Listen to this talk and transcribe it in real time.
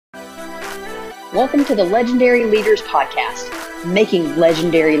Welcome to the Legendary Leaders Podcast, Making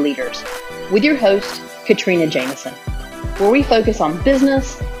Legendary Leaders, with your host, Katrina Jameson, where we focus on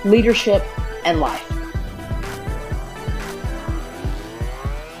business, leadership, and life.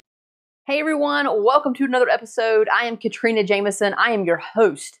 Hey everyone, welcome to another episode. I am Katrina Jameson. I am your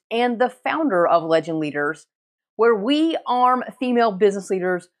host and the founder of Legend Leaders, where we arm female business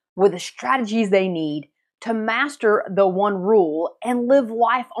leaders with the strategies they need to master the one rule and live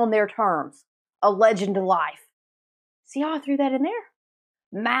life on their terms. A legend life. See how I threw that in there?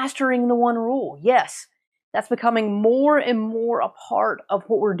 Mastering the one rule. Yes, that's becoming more and more a part of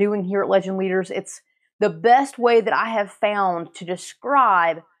what we're doing here at Legend Leaders. It's the best way that I have found to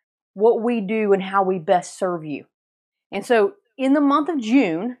describe what we do and how we best serve you. And so in the month of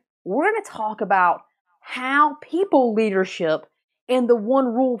June, we're going to talk about how people leadership and the one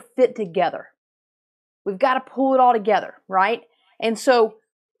rule fit together. We've got to pull it all together, right? And so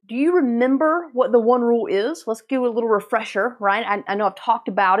do you remember what the one rule is? Let's give it a little refresher, right? I know I've talked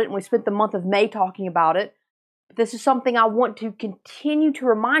about it and we spent the month of May talking about it. But this is something I want to continue to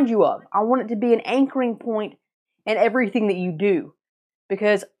remind you of. I want it to be an anchoring point in everything that you do.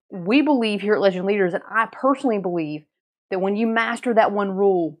 Because we believe here at Legend Leaders, and I personally believe, that when you master that one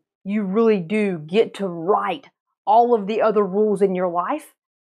rule, you really do get to write all of the other rules in your life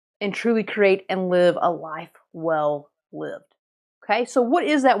and truly create and live a life well lived. Okay, so what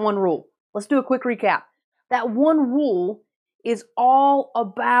is that one rule? Let's do a quick recap. That one rule is all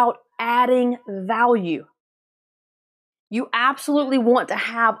about adding value. You absolutely want to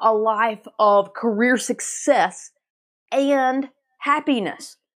have a life of career success and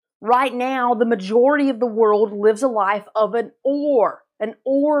happiness. Right now, the majority of the world lives a life of an or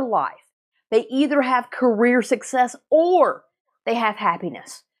life. They either have career success or they have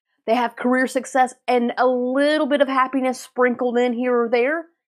happiness. They have career success and a little bit of happiness sprinkled in here or there.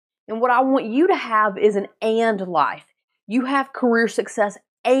 And what I want you to have is an and life. You have career success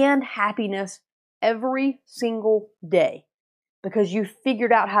and happiness every single day because you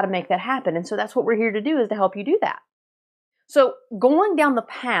figured out how to make that happen. And so that's what we're here to do, is to help you do that. So going down the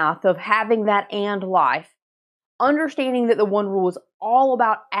path of having that and life, understanding that the one rule is all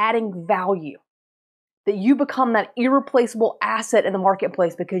about adding value, that you become that irreplaceable asset in the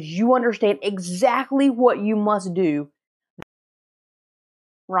marketplace because you understand exactly what you must do,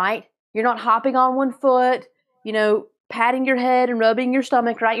 right? You're not hopping on one foot, patting your head and rubbing your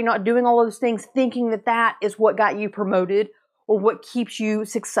stomach, right? You're not doing all those things thinking that that is what got you promoted or what keeps you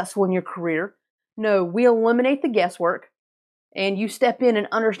successful in your career. No, we eliminate the guesswork and you step in and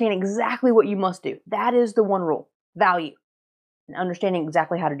understand exactly what you must do. That is the one rule, value, and understanding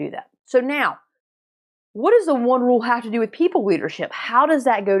exactly how to do that. So now, what does the one rule have to do with people leadership? How does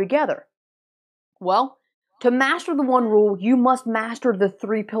that go together? Well, to master the one rule, you must master the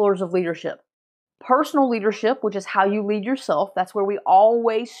 3 pillars of leadership. Personal leadership, which is how you lead yourself. That's where we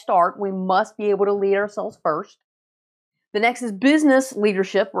always start. We must be able to lead ourselves first. The next is business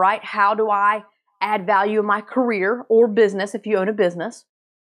leadership, right? How do I add value in my career or business if you own a business?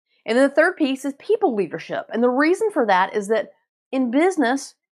 And then the third piece is people leadership. And the reason for that is that in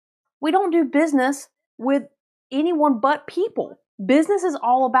business, we don't do business with anyone but people. Business is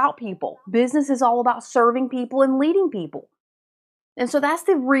all about people. Business is all about serving people and leading people. And so that's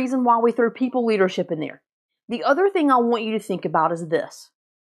the reason why we throw people leadership in there. The other thing I want you to think about is this.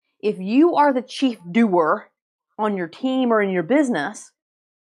 If you are the chief doer on your team or in your business,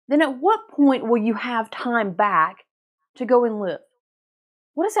 then at what point will you have time back to go and live?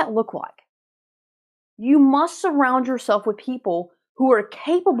 What does that look like? You must surround yourself with people who are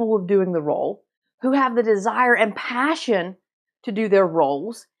capable of doing the role, who have the desire and passion to do their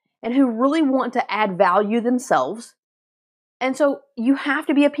roles, and who really want to add value themselves. And so you have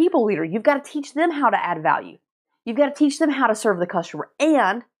to be a people leader. You've got to teach them how to add value. You've got to teach them how to serve the customer.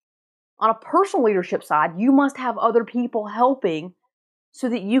 And on a personal leadership side, you must have other people helping so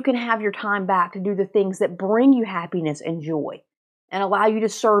that you can have your time back to do the things that bring you happiness and joy and allow you to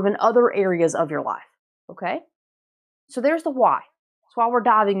serve in other areas of your life. Okay? So there's the why. That's why we're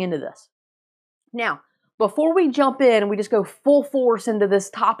diving into this. Now, before we jump in and we just go full force into this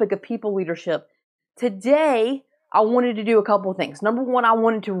topic of people leadership, today I wanted to do a couple of things. Number one, I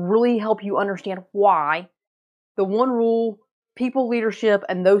wanted to really help you understand why the one rule, people leadership,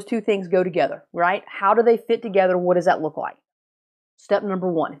 and those two things go together, right? How do they fit together? What does that look like? Step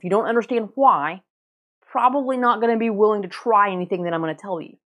number one, if you don't understand why, probably not going to be willing to try anything that I'm going to tell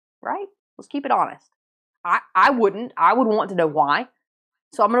you, right? Let's keep it honest. I would want to know why.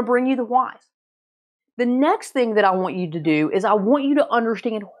 So I'm going to bring you the whys. The next thing that I want you to do is I want you to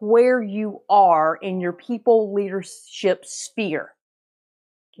understand where you are in your people leadership sphere.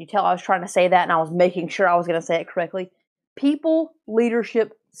 Can you tell I was trying to say that and I was making sure I was going to say it correctly? People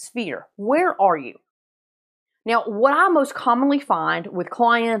leadership sphere. Where are you? Now, what I most commonly find with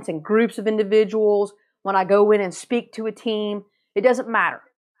clients and groups of individuals when I go in and speak to a team, it doesn't matter,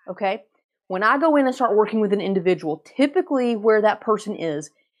 okay? When I go in and start working with an individual, typically where that person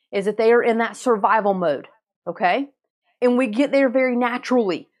is that they are in that survival mode, okay? And we get there very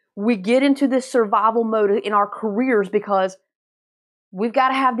naturally. We get into this survival mode in our careers because we've got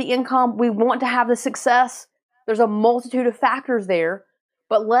to have the income. We want to have the success. There's a multitude of factors there,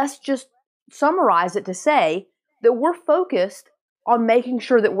 but let's just summarize it to say that we're focused on making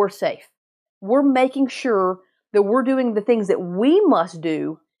sure that we're safe. We're making sure that we're doing the things that we must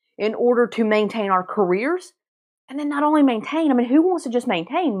do in order to maintain our careers. And then not only maintain, I mean, who wants to just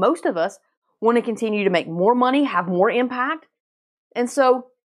maintain? Most of us want to continue to make more money, have more impact. And so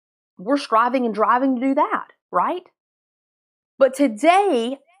we're striving and driving to do that, right? But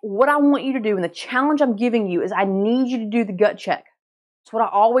today, what I want you to do and the challenge I'm giving you is I need you to do the gut check. It's what I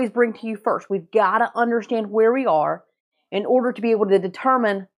always bring to you first. We've got to understand where we are in order to be able to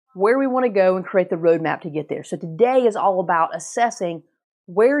determine where we want to go and create the roadmap to get there. So today is all about assessing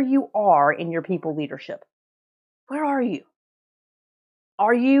where you are in your people leadership. Where are you?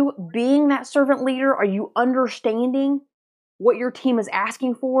 Are you being that servant leader? Are you understanding what your team is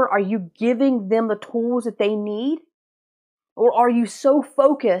asking for? Are you giving them the tools that they need? Or are you so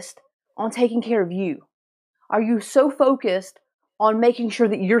focused on taking care of you? Are you so focused on making sure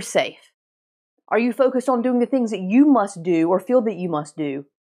that you're safe? Are you focused on doing the things that you must do or feel that you must do?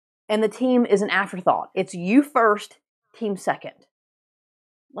 And the team is an afterthought. It's you first, team second.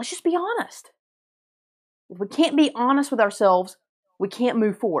 Let's just be honest. If we can't be honest with ourselves, we can't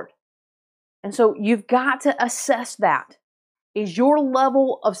move forward. And so you've got to assess that. Is your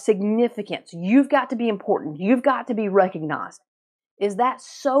level of significance, you've got to be important, you've got to be recognized. Is that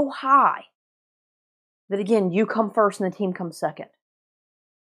so high that, again, you come first and the team comes second?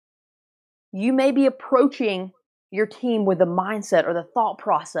 You may be approaching your team with the mindset or the thought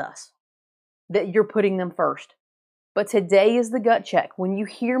process that you're putting them first. But today is the gut check. When you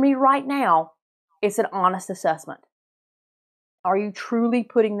hear me right now, it's an honest assessment. Are you truly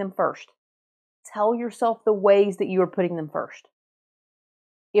putting them first? Tell yourself the ways that you are putting them first.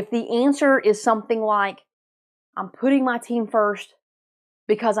 If the answer is something like, I'm putting my team first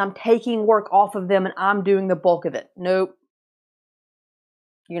because I'm taking work off of them and I'm doing the bulk of it. Nope.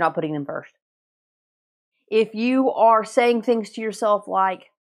 You're not putting them first. If you are saying things to yourself like,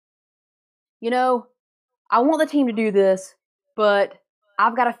 I want the team to do this, but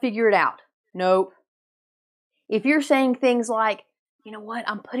I've got to figure it out. Nope. If you're saying things like,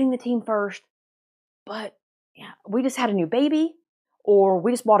 I'm putting the team first, but we just had a new baby, or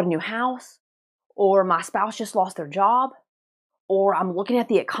we just bought a new house, or my spouse just lost their job, or I'm looking at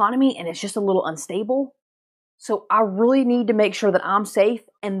the economy and it's just a little unstable. So I really need to make sure that I'm safe,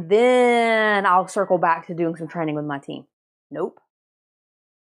 and then I'll circle back to doing some training with my team. Nope.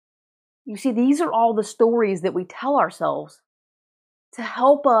 You see, these are all the stories that we tell ourselves to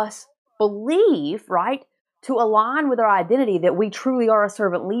help us believe, right? To align with our identity that we truly are a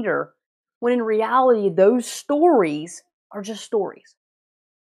servant leader, when in reality, those stories are just stories.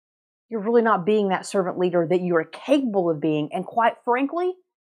 You're really not being that servant leader that you are capable of being. And quite frankly,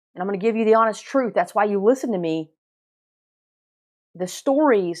 and I'm going to give you the honest truth, that's why you listen to me, the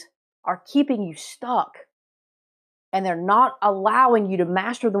stories are keeping you stuck. And they're not allowing you to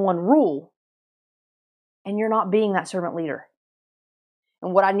master the one rule. And you're not being that servant leader.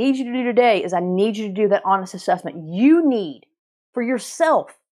 And what I need you to do today is I need you to do that honest assessment. You need for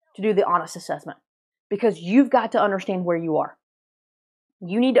yourself to do the honest assessment, because you've got to understand where you are.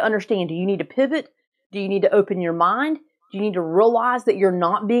 You need to understand, do you need to pivot? Do you need to open your mind? Do you need to realize that you're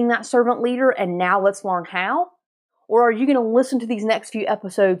not being that servant leader and now let's learn how? Or are you going to listen to these next few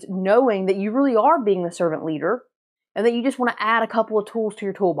episodes knowing that you really are being the servant leader and that you just want to add a couple of tools to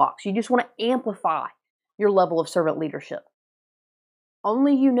your toolbox? You just want to amplify your level of servant leadership.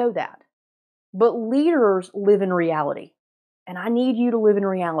 Only you know that. But leaders live in reality. And I need you to live in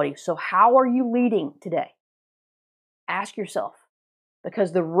reality. So how are you leading today? Ask yourself.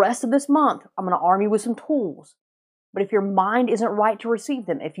 Because the rest of this month, I'm going to arm you with some tools. But if your mind isn't right to receive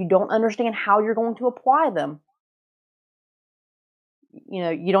them, if you don't understand how you're going to apply them,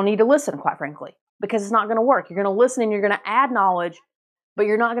 you don't need to listen, quite frankly, because it's not going to work. You're going to listen and you're going to add knowledge, but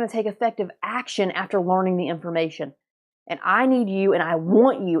you're not going to take effective action after learning the information. And I need you, and I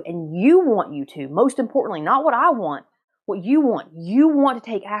want you, and you want you to, most importantly, not what I want, what you want. You want to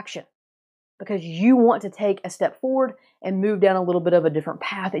take action because you want to take a step forward and move down a little bit of a different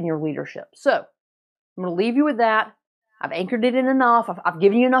path in your leadership. So I'm going to leave you with that. I've anchored it in enough. I've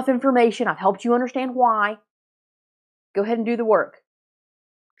given you enough information. I've helped you understand why. Go ahead and do the work.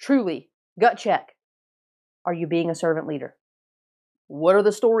 Truly, gut check. Are you being a servant leader? What are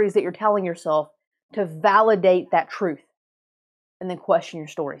the stories that you're telling yourself to validate that truth? And then question your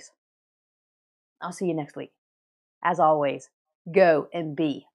stories. I'll see you next week. As always, go and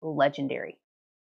be legendary.